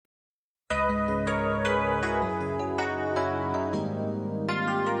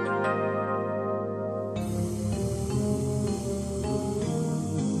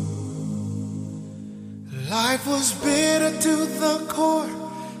Life was bitter to the core.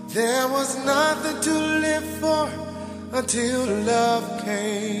 There was nothing to live for until love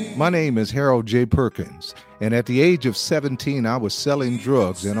came. My name is Harold J. Perkins, and at the age of 17, I was selling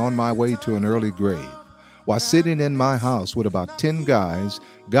drugs and on my way to an early grave. While sitting in my house with about 10 guys,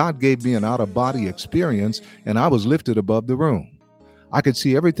 God gave me an out-of-body experience, and I was lifted above the room. I could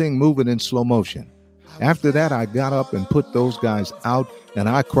see everything moving in slow motion. After that, I got up and put those guys out, and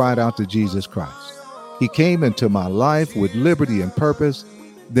I cried out to Jesus Christ. He came into my life with liberty and purpose.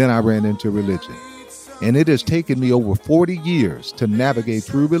 Then I ran into religion. And it has taken me over 40 years to navigate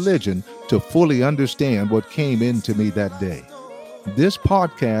through religion to fully understand what came into me that day. This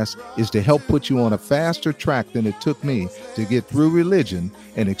podcast is to help put you on a faster track than it took me to get through religion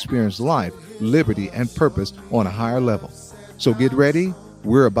and experience life, liberty, and purpose on a higher level. So get ready.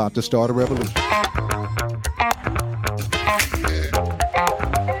 We're about to start a revolution.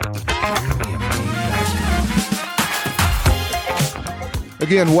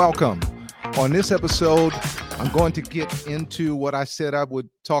 Again, welcome. On this episode, I'm going to get into what I said I would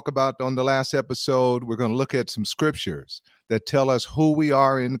talk about on the last episode. We're going to look at some scriptures that tell us who we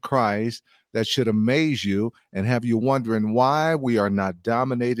are in Christ that should amaze you and have you wondering why we are not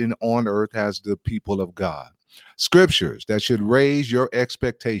dominating on earth as the people of God. Scriptures that should raise your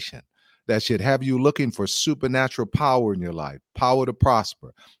expectation, that should have you looking for supernatural power in your life, power to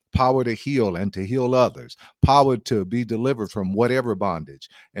prosper, power to heal and to heal others, power to be delivered from whatever bondage,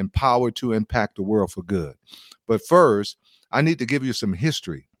 and power to impact the world for good. But first, I need to give you some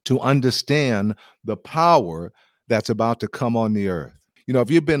history to understand the power that's about to come on the earth. You know, if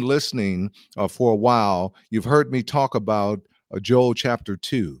you've been listening for a while, you've heard me talk about Joel chapter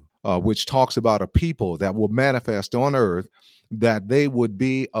 2, which talks about a people that will manifest on earth, that they would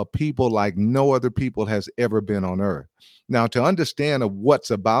be a people like no other people has ever been on earth. Now, to understand of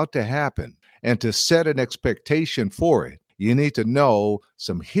what's about to happen and to set an expectation for it, you need to know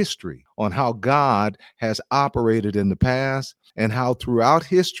some history on how God has operated in the past and how throughout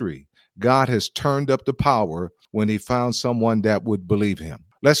history, God has turned up the power when he found someone that would believe him.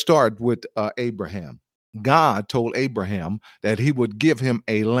 Let's start with Abraham. God told Abraham that he would give him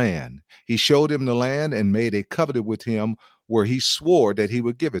a land. He showed him the land and made a covenant with him where he swore that he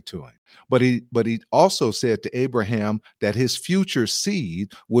would give it to him. But he also said to Abraham that his future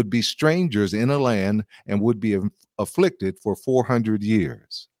seed would be strangers in a land and would be afflicted for 400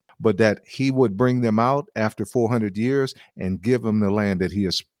 years, but that he would bring them out after 400 years and give them the land that he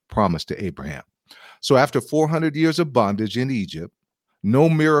has promised to Abraham. So after 400 years of bondage in Egypt, no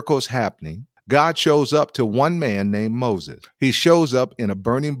miracles happening, God shows up to one man named Moses. He shows up in a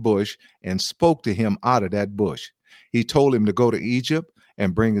burning bush and spoke to him out of that bush. He told him to go to Egypt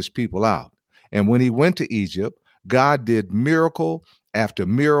and bring his people out. And when he went to Egypt, God did miracle after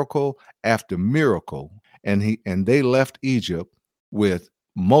miracle after miracle, and they left Egypt with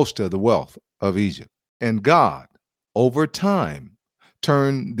most of the wealth of Egypt. And God, over time,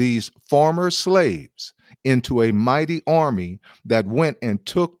 turned these former slaves into a mighty army that went and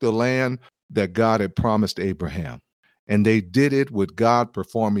took the land that God had promised Abraham. And they did it with God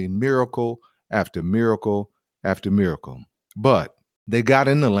performing miracle after miracle after miracle. But they got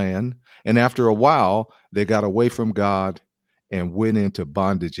in the land, and after a while, they got away from God and went into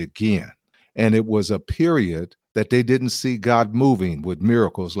bondage again. And it was a period that they didn't see God moving with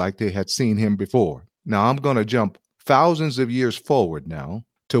miracles like they had seen him before. Now, I'm going to jump thousands of years forward now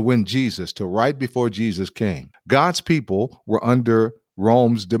to right before Jesus came. God's people were under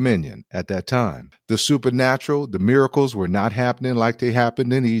Rome's dominion at that time. The supernatural, the miracles were not happening like they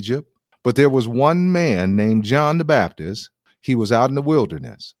happened in Egypt. But there was one man named John the Baptist. He was out in the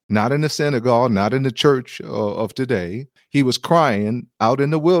wilderness, not in the synagogue, not in the church of today. He was crying out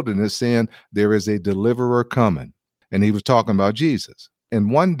in the wilderness saying, there is a deliverer coming. And he was talking about Jesus. And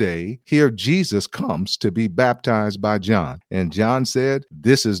one day, here Jesus comes to be baptized by John. And John said,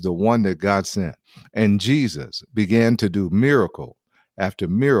 this is the one that God sent. And Jesus began to do miracle after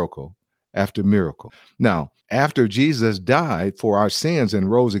miracle after miracle. Now, after Jesus died for our sins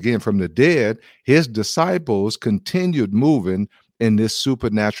and rose again from the dead, his disciples continued moving in this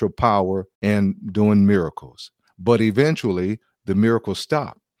supernatural power and doing miracles. But eventually, the miracles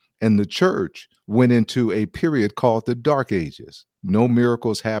stopped, and the church went into a period called the Dark Ages. No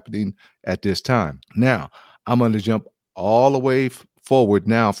miracles happening at this time. Now, I'm going to jump all the way forward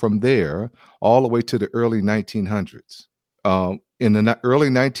now from there, all the way to the early 1900s. In the early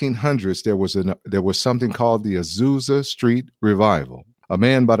 1900s, there was something called the Azusa Street Revival. A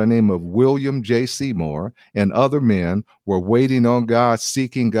man by the name of William J. Seymour and other men were waiting on God,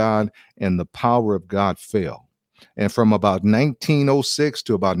 seeking God, and the power of God fell. And from about 1906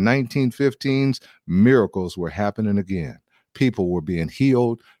 to about 1915s, miracles were happening again. People were being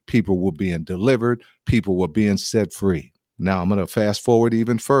healed. People were being delivered. People were being set free. Now, I'm going to fast forward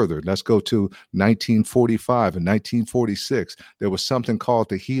even further. Let's go to 1945 and 1946. There was something called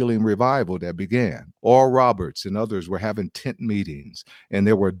the Healing Revival that began. Oral Roberts and others were having tent meetings, and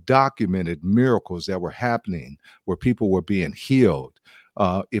there were documented miracles that were happening where people were being healed.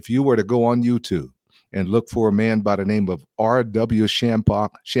 If you were to go on YouTube and look for a man by the name of R.W.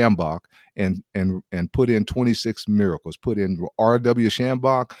 Schambach and put in 26 miracles, put in R.W.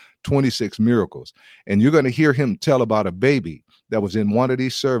 Schambach, 26 miracles. And you're going to hear him tell about a baby that was in one of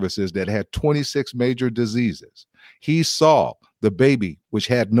these services that had 26 major diseases. He saw the baby, which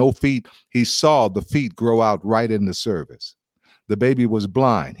had no feet. He saw the feet grow out right in the service. The baby was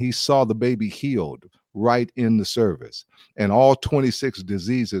blind. He saw the baby healed right in the service. And all 26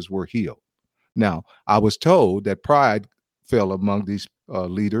 diseases were healed. Now, I was told that pride fell among these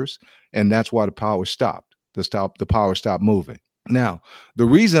leaders, and that's why the power stopped. The power stopped moving. Now, the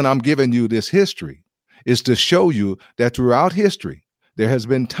reason I'm giving you this history is to show you that throughout history, there has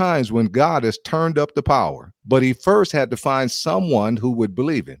been times when God has turned up the power, but he first had to find someone who would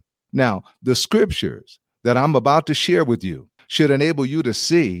believe him. Now, the scriptures that I'm about to share with you should enable you to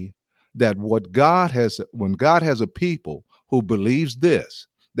see that when God has a people who believes this,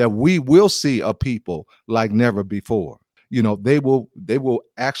 that we will see a people like never before. You know, they will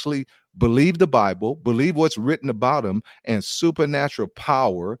actually believe the Bible, believe what's written about them, and supernatural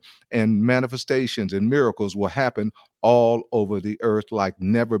power and manifestations and miracles will happen all over the earth like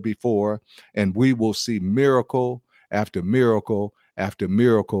never before. And we will see miracle after miracle after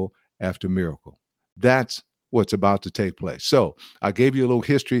miracle after miracle. That's what's about to take place. So I gave you a little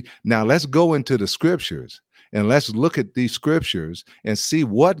history. Now let's go into the scriptures and let's look at these scriptures and see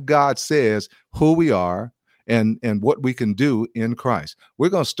what God says, who we are, and what we can do in Christ. We're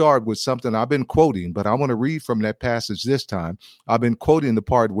going to start with something I've been quoting, but I want to read from that passage this time. I've been quoting the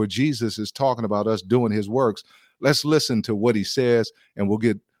part where Jesus is talking about us doing his works. Let's listen to what he says, and we'll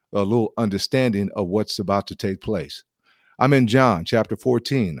get a little understanding of what's about to take place. I'm in John chapter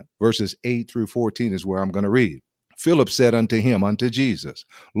 14, verses 8 through 14 is where I'm going to read. Philip said unto him, unto Jesus,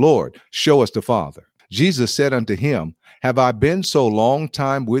 Lord, show us the Father. Jesus said unto him, have I been so long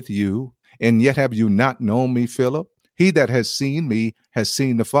time with you, and yet have you not known me, Philip? He that has seen me has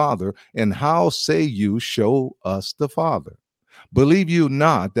seen the Father. And how say you, show us the Father? Believe you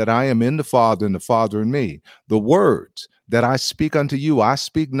not that I am in the Father and the Father in me? The words that I speak unto you, I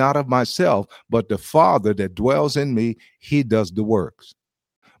speak not of myself, but the Father that dwells in me, he does the works.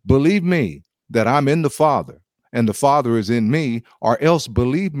 Believe me that I'm in the Father and the Father is in me, or else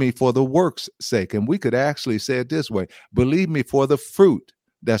believe me for the works' sake. And we could actually say it this way: believe me for the fruit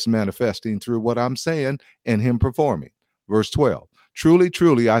that's manifesting through what I'm saying and him performing. Verse 12, truly,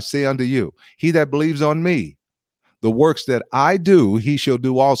 truly, I say unto you, he that believes on me, the works that I do, he shall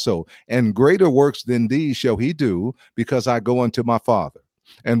do also, and greater works than these shall he do, because I go unto my Father.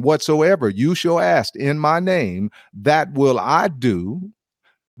 And whatsoever you shall ask in my name, that will I do,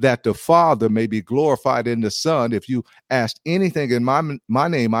 that the Father may be glorified in the Son. If you ask anything in my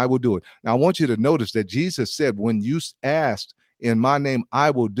name, I will do it. Now, I want you to notice that Jesus said, when you asked in my name, I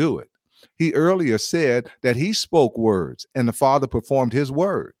will do it. He earlier said that he spoke words and the Father performed his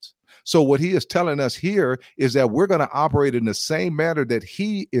words. So what he is telling us here is that we're going to operate in the same manner that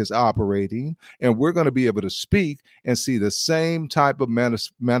he is operating, and we're going to be able to speak and see the same type of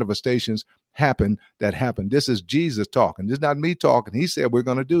manifestations happen. This is Jesus talking. This is not me talking. He said we're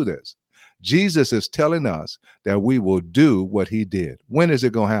going to do this. Jesus is telling us that we will do what he did. When is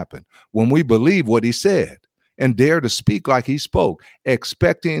it going to happen? When we believe what he said and dare to speak like he spoke,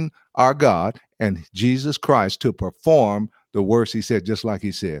 expecting our God and Jesus Christ to perform the words he said, just like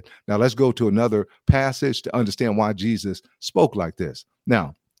he said. Now let's go to another passage to understand why Jesus spoke like this.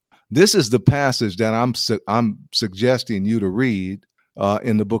 Now, this is the passage that I'm suggesting you to read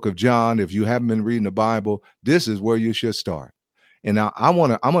in the book of John. If you haven't been reading the Bible, this is where you should start. And now I'm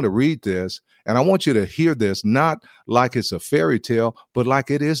going to read this, and I want you to hear this, not like it's a fairy tale, but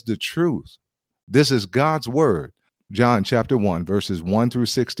like it is the truth. This is God's word. John chapter 1, verses 1 through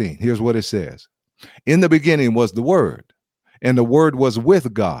 16. Here's what it says. In the beginning was the Word, and the Word was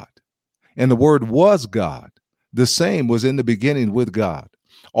with God, and the Word was God. The same was in the beginning with God.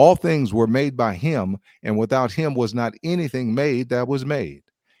 All things were made by him, and without him was not anything made that was made.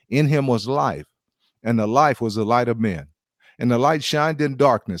 In him was life, and the life was the light of men. And the light shined in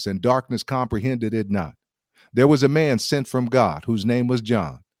darkness, and darkness comprehended it not. There was a man sent from God, whose name was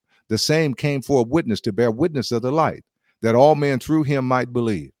John. The same came for a witness to bear witness of the light, that all men through him might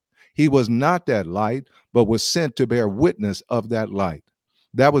believe. He was not that light, but was sent to bear witness of that light.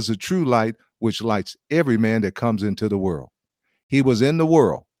 That was the true light which lights every man that comes into the world. He was in the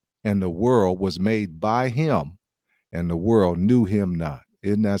world, and the world was made by him, and the world knew him not.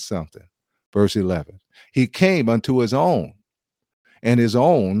 Isn't that something? Verse 11. He came unto his own, and his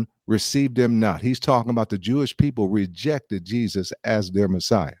own received him not. He's talking about the Jewish people rejected Jesus as their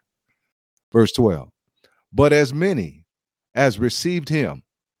Messiah. Verse 12. But as many as received him,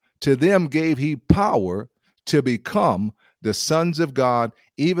 to them gave he power to become the sons of God,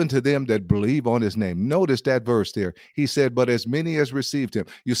 even to them that believe on his name. Notice that verse there. He said, but as many as received him.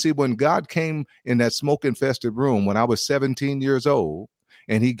 You see, when God came in that smoke-infested room when I was 17 years old,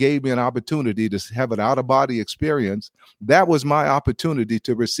 and he gave me an opportunity to have an out-of-body experience, that was my opportunity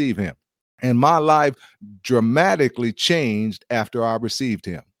to receive him. And my life dramatically changed after I received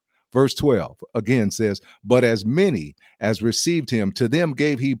him. Verse 12 again says, but as many as received him, to them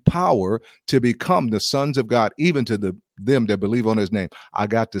gave he power to become the sons of God, even to them that believe on his name. I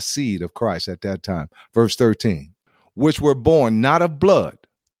got the seed of Christ at that time. Verse 13, which were born not of blood,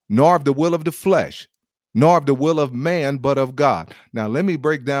 nor of the will of the flesh, nor of the will of man, but of God. Now, let me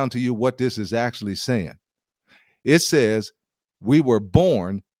break down to you what this is actually saying. It says, we were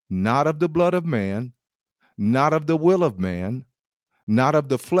born not of the blood of man, not of the will of man, not of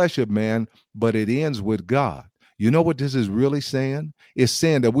the flesh of man, but it ends with God. You know what this is really saying? It's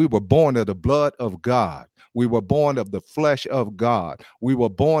saying that we were born of the blood of God. We were born of the flesh of God. We were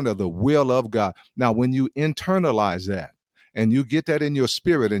born of the will of God. Now, when you internalize that and you get that in your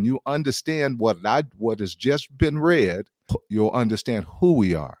spirit and you understand what has just been read, you'll understand who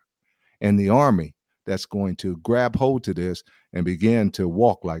we are and the army that's going to grab hold to this and begin to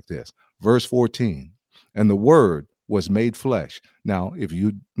walk like this. Verse 14, and the word was made flesh. Now,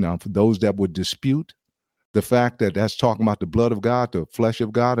 for those that would dispute the fact that that's talking about the blood of God, the flesh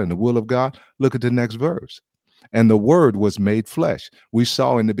of God, and the will of God, look at the next verse. And the word was made flesh. We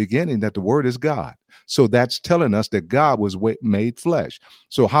saw in the beginning that the word is God. So that's telling us that God was made flesh.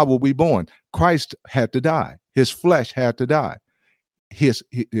 So how were we born? Christ had to die. His flesh had to die.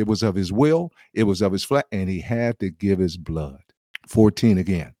 It was of his will, it was of his flesh, and he had to give his blood. 14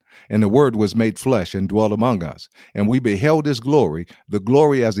 again. And the word was made flesh and dwelt among us. And we beheld his glory, the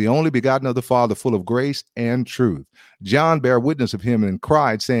glory as the only begotten of the Father, full of grace and truth. John bare witness of him and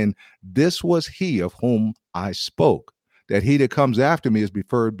cried, saying, this was he of whom I spoke, that he that comes after me is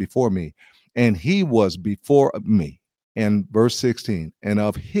preferred before me. And he was before me. And verse 16, and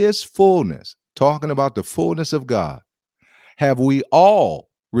of his fullness, talking about the fullness of God, have we all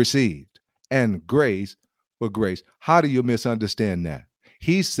received, and grace for grace. How do you misunderstand that?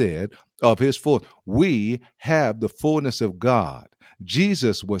 He said of his full, we have the fullness of God.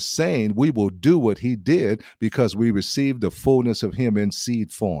 Jesus was saying we will do what he did because we received the fullness of him in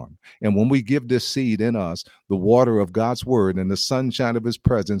seed form. And when we give this seed in us, the water of God's word and the sunshine of his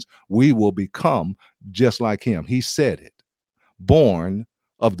presence, we will become just like him. He said it. Born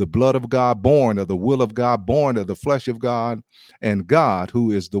of the blood of God, born of the will of God, born of the flesh of God, and God,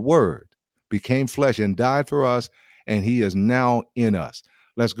 who is the word, became flesh and died for us, and he is now in us.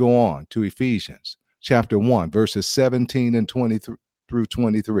 Let's go on to Ephesians chapter 1, verses 17 and 23 through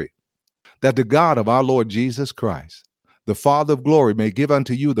 23. That the God of our Lord Jesus Christ, the Father of glory, may give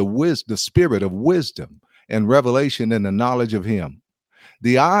unto you the spirit of wisdom and revelation in the knowledge of him,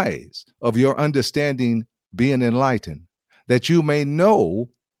 the eyes of your understanding being enlightened, that you may know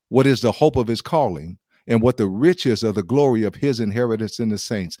what is the hope of his calling and what the riches of the glory of his inheritance in the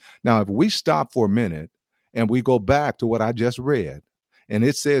saints. Now, if we stop for a minute and we go back to what I just read, and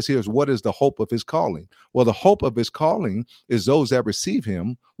it says here's what is the hope of his calling. Well, the hope of his calling is those that receive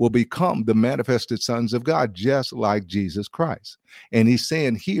him will become the manifested sons of God, just like Jesus Christ. And he's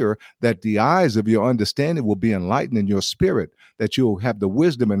saying here that the eyes of your understanding will be enlightened in your spirit, that you'll have the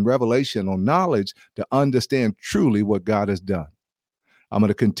wisdom and revelation or knowledge to understand truly what God has done. I'm going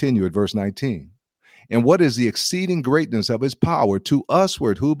to continue at verse 19. And what is the exceeding greatness of his power to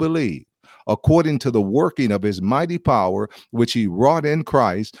usward who believe, according to the working of his mighty power, which he wrought in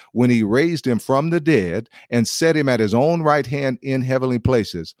Christ when he raised him from the dead and set him at his own right hand in heavenly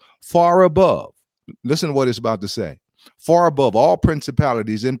places, far above, listen to what it's about to say, far above all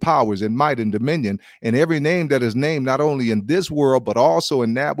principalities and powers and might and dominion and every name that is named, not only in this world, but also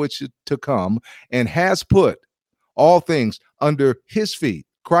in that which is to come, and has put all things under his feet,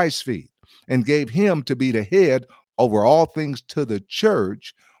 Christ's feet, and gave him to be the head over all things to the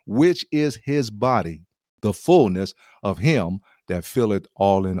church, which is his body, the fullness of him that filleth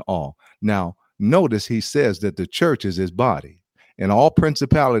all in all. Now, notice he says that the church is his body. and all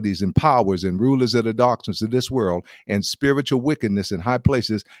principalities and powers and rulers of the darkness of this world and spiritual wickedness in high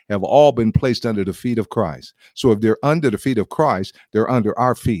places have all been placed under the feet of Christ. So if they're under the feet of Christ, they're under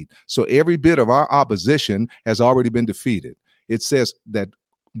our feet. So every bit of our opposition has already been defeated. It says that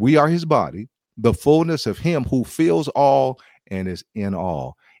we are his body, the fullness of him who fills all and is in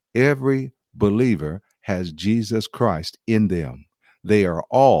all. Every believer has Jesus Christ in them. They are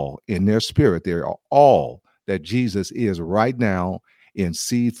all in their spirit. They are all that Jesus is right now in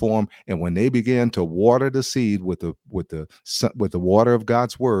seed form. And when they begin to water the seed with the water of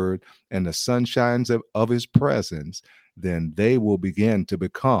God's word and the sunshines of his presence, then they will begin to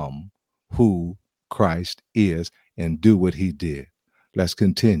become who Christ is and do what he did. Let's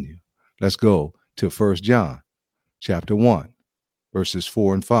continue. Let's go to 1 John chapter 1, verses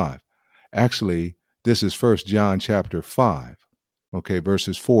 4 and 5. Actually, this is 1 John chapter 5,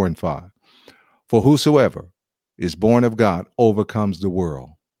 verses 4 and 5. For whosoever is born of God overcomes the world.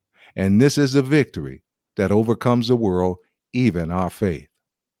 And this is the victory that overcomes the world, even our faith.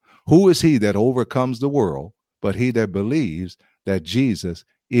 Who is he that overcomes the world but he that believes that Jesus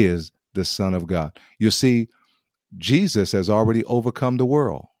is the Son of God? You see, Jesus has already overcome the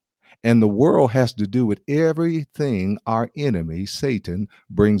world. And the world has to do with everything our enemy, Satan,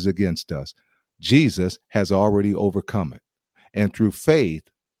 brings against us. Jesus has already overcome it. And through faith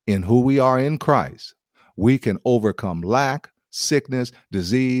in who we are in Christ, we can overcome lack, sickness,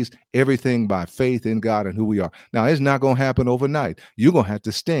 disease, everything by faith in God and who we are. Now, it's not going to happen overnight. You're going to have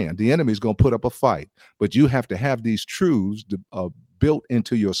to stand. The enemy's going to put up a fight. But you have to have these truths built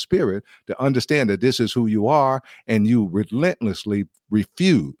into your spirit to understand that this is who you are, and you relentlessly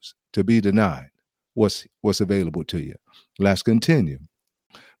refuse to be denied what's available to you. Let's continue.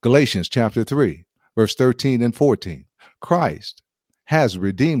 Galatians chapter 3, verse 13 and 14. Christ has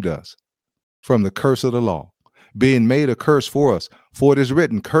redeemed us from the curse of the law, being made a curse for us. For it is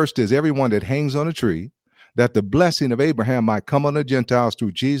written, cursed is everyone that hangs on a tree, that the blessing of Abraham might come on the Gentiles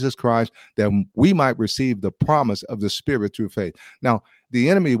through Jesus Christ, that we might receive the promise of the Spirit through faith. Now, the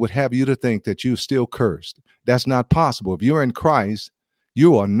enemy would have you to think that you're still cursed. That's not possible. If you're in Christ,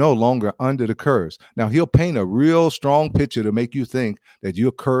 you are no longer under the curse. Now, he'll paint a real strong picture to make you think that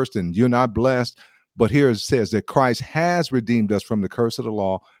you're cursed and you're not blessed. But here it says that Christ has redeemed us from the curse of the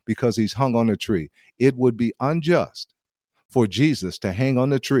law because he's hung on a tree. It would be unjust for Jesus to hang on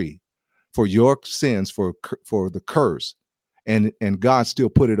the tree for your sins, for the curse, and God still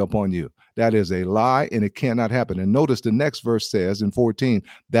put it upon you. That is a lie, and it cannot happen. And notice the next verse says in 14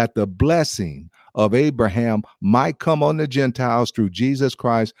 that the blessing of Abraham might come on the Gentiles through Jesus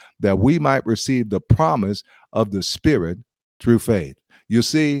Christ, that we might receive the promise of the Spirit through faith. You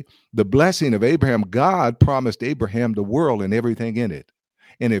see, the blessing of Abraham, God promised Abraham the world and everything in it.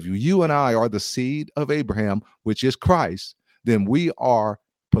 And if you and I are the seed of Abraham, which is Christ, then we are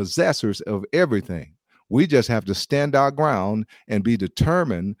possessors of everything. We just have to stand our ground and be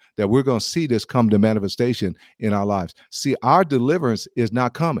determined that we're going to see this come to manifestation in our lives. See, our deliverance is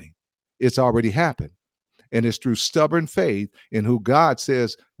not coming. It's already happened. And it's through stubborn faith in who God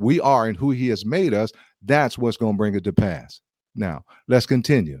says we are and who he has made us. That's what's going to bring it to pass. Now, let's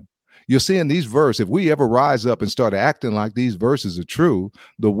continue. You're seeing these verses. If we ever rise up and start acting like these verses are true,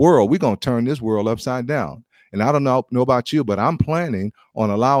 the world, we're going to turn this world upside down. And I don't know about you, but I'm planning on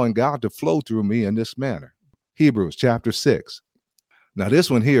allowing God to flow through me in this manner. Hebrews chapter 6. Now, this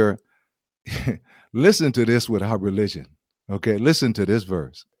one here, listen to this with our religion. Okay, listen to this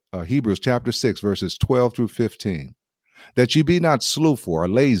verse. Hebrews chapter 6, verses 12 through 15. That you be not slothful or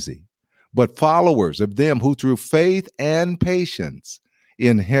lazy, but followers of them who through faith and patience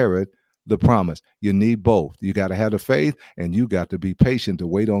inherit the promise. You need both. You got to have the faith, and you got to be patient to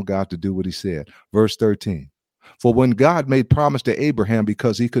wait on God to do what he said. Verse 13. For when God made promise to Abraham,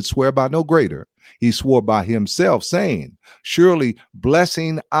 because he could swear by no greater, he swore by himself, saying, surely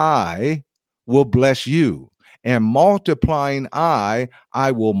blessing I will bless you, and multiplying I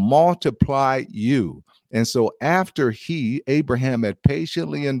will multiply you. And so after Abraham had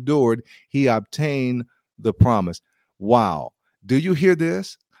patiently endured, he obtained the promise. Wow. Do you hear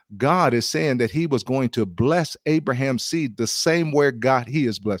this? God is saying that he was going to bless Abraham's seed the same way he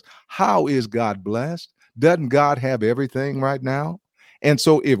is blessed. How is God blessed? Doesn't God have everything right now? And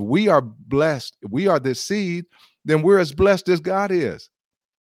so if we are blessed, we are the seed, then we're as blessed as God is.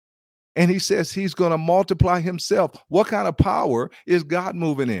 And he says he's going to multiply himself. What kind of power is God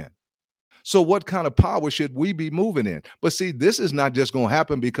moving in? So what kind of power should we be moving in? But see, this is not just going to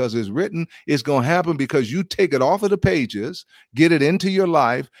happen because it's written. It's going to happen because you take it off of the pages, get it into your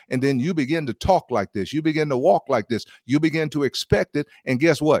life, and then you begin to talk like this. You begin to walk like this. You begin to expect it. And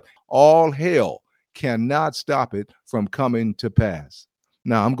guess what? All hell cannot stop it from coming to pass.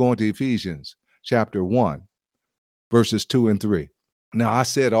 Now I'm going to Ephesians chapter 1, verses 2 and 3. Now I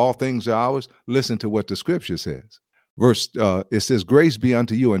said all things are ours. Listen to what the scripture says. It says, grace be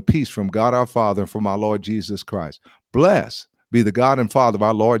unto you and peace from God our Father and from our Lord Jesus Christ. Blessed be the God and Father of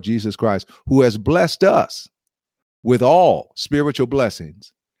our Lord Jesus Christ, who has blessed us with all spiritual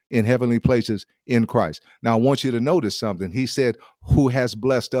blessings in heavenly places in Christ. Now I want you to notice something. He said, who has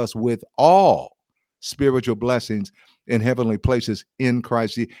blessed us with all spiritual blessings in heavenly places in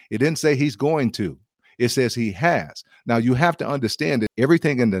Christ. It didn't say he's going to. It says he has. Now you have to understand that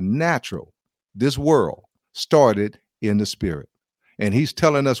everything in the natural, this world, started in the spirit. And he's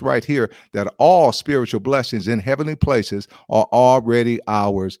telling us right here that all spiritual blessings in heavenly places are already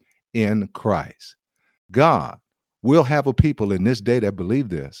ours in Christ. God will have a people in this day that believe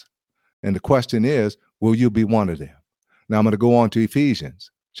this. And the question is, will you be one of them? Now I'm going to go on to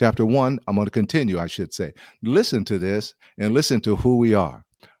Ephesians chapter 1. I'm going to continue, I should say. Listen to this and listen to who we are.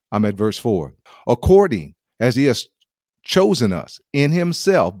 I'm at verse 4. According as he has chosen us in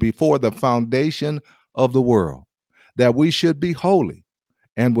himself before the foundation of the world, that we should be holy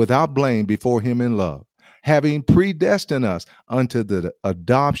and without blame before him in love, having predestined us unto the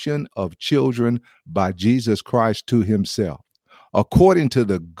adoption of children by Jesus Christ to himself, according to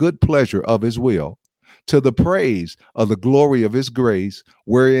the good pleasure of his will, to the praise of the glory of his grace,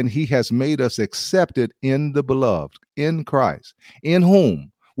 wherein he has made us accepted in the beloved, in Christ, in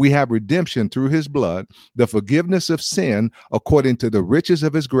whom we have redemption through his blood, the forgiveness of sin, according to the riches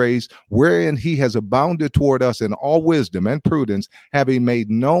of his grace, wherein he has abounded toward us in all wisdom and prudence, having made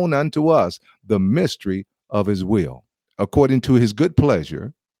known unto us the mystery of his will, according to his good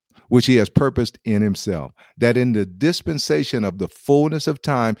pleasure, which he has purposed in himself, that in the dispensation of the fullness of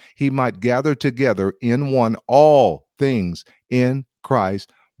time he might gather together in one all things in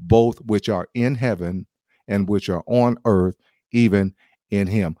Christ, both which are in heaven and which are on earth, even in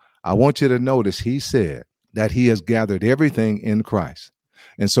him. I want you to notice he said that he has gathered everything in Christ.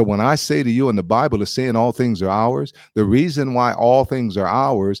 And so when I say to you, and the Bible is saying all things are ours, the reason why all things are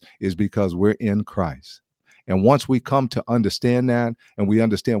ours is because we're in Christ. And once we come to understand that, and we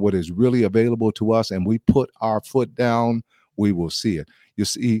understand what is really available to us, and we put our foot down, we will see it. You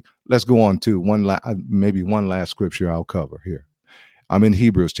see, let's go on to one last scripture I'll cover here. I'm in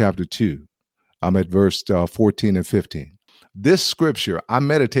Hebrews chapter 2. I'm at verse 14 and 15. This scripture, I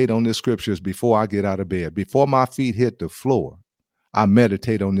meditate on this scriptures before I get out of bed. Before my feet hit the floor, I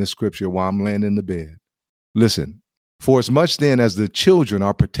meditate on this scripture while I'm laying in the bed. Listen, for as much then as the children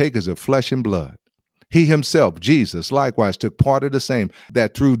are partakers of flesh and blood, he himself, Jesus, likewise took part of the same,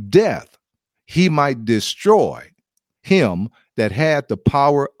 that through death he might destroy him that had the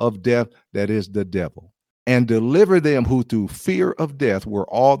power of death, that is the devil, and deliver them who through fear of death were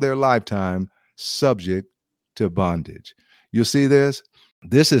all their lifetime subject to bondage. You see this?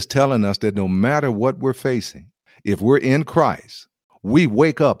 This is telling us that no matter what we're facing, if we're in Christ, we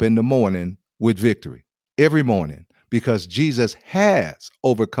wake up in the morning with victory every morning because Jesus has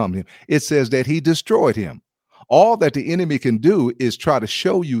overcome him. It says that he destroyed him. All that the enemy can do is try to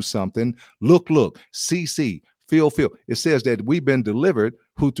show you something. Look, see, feel. It says that we've been delivered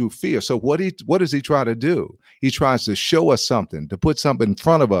who through fear. So what does he try to do? He tries to show us something, to put something in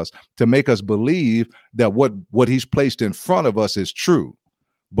front of us, to make us believe that what he's placed in front of us is true,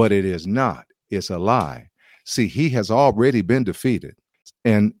 but it is not. It's a lie. See, he has already been defeated.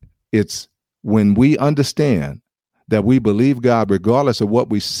 And it's when we understand that we believe God regardless of what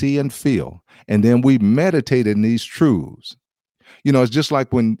we see and feel, and then we meditate in these truths. You know, it's just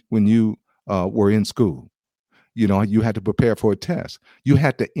like when you were in school. You know, you had to prepare for a test. You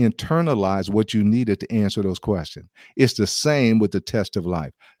had to internalize what you needed to answer those questions. It's the same with the test of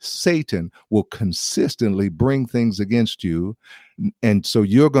life. Satan will consistently bring things against you. And so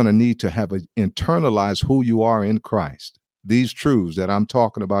you're going to need to have internalize who you are in Christ. These truths that I'm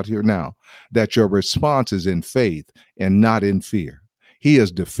talking about here now, that your response is in faith and not in fear. He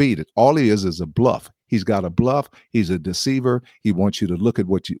is defeated. All he is a bluff. He's got a bluff. He's a deceiver. He wants you to look at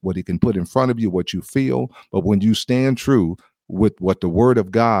what he can put in front of you, what you feel. But when you stand true with what the word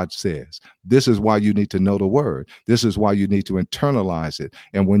of God says, this is why you need to know the word. This is why you need to internalize it.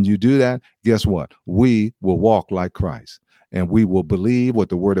 And when you do that, guess what? We will walk like Christ. And we will believe what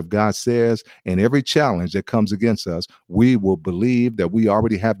the word of God says. And every challenge that comes against us, we will believe that we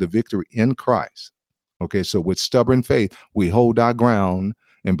already have the victory in Christ. Okay, so with stubborn faith, we hold our ground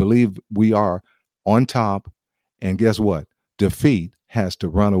and believe we are on top. And guess what? Defeat has to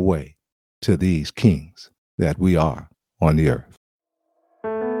run away to these kings that we are on the earth.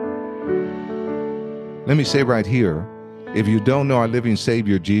 Let me say right here, if you don't know our living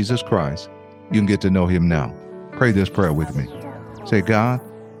Savior, Jesus Christ, you can get to know him now. Pray this prayer with me. Say, God,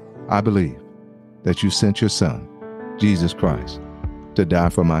 I believe that you sent your son, Jesus Christ, to die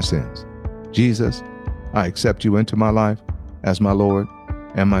for my sins. Jesus, I accept you into my life as my Lord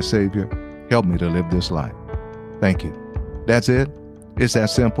and my Savior. Help me to live this life. Thank you. That's it. It's that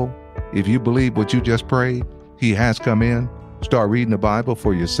simple. If you believe what you just prayed, he has come in. Start reading the Bible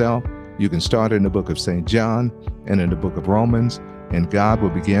for yourself. You can start in the book of St. John and in the book of Romans, and God will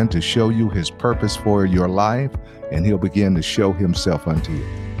begin to show you his purpose for your life, and he'll begin to show himself unto you.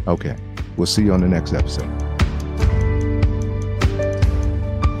 Okay, we'll see you on the next episode.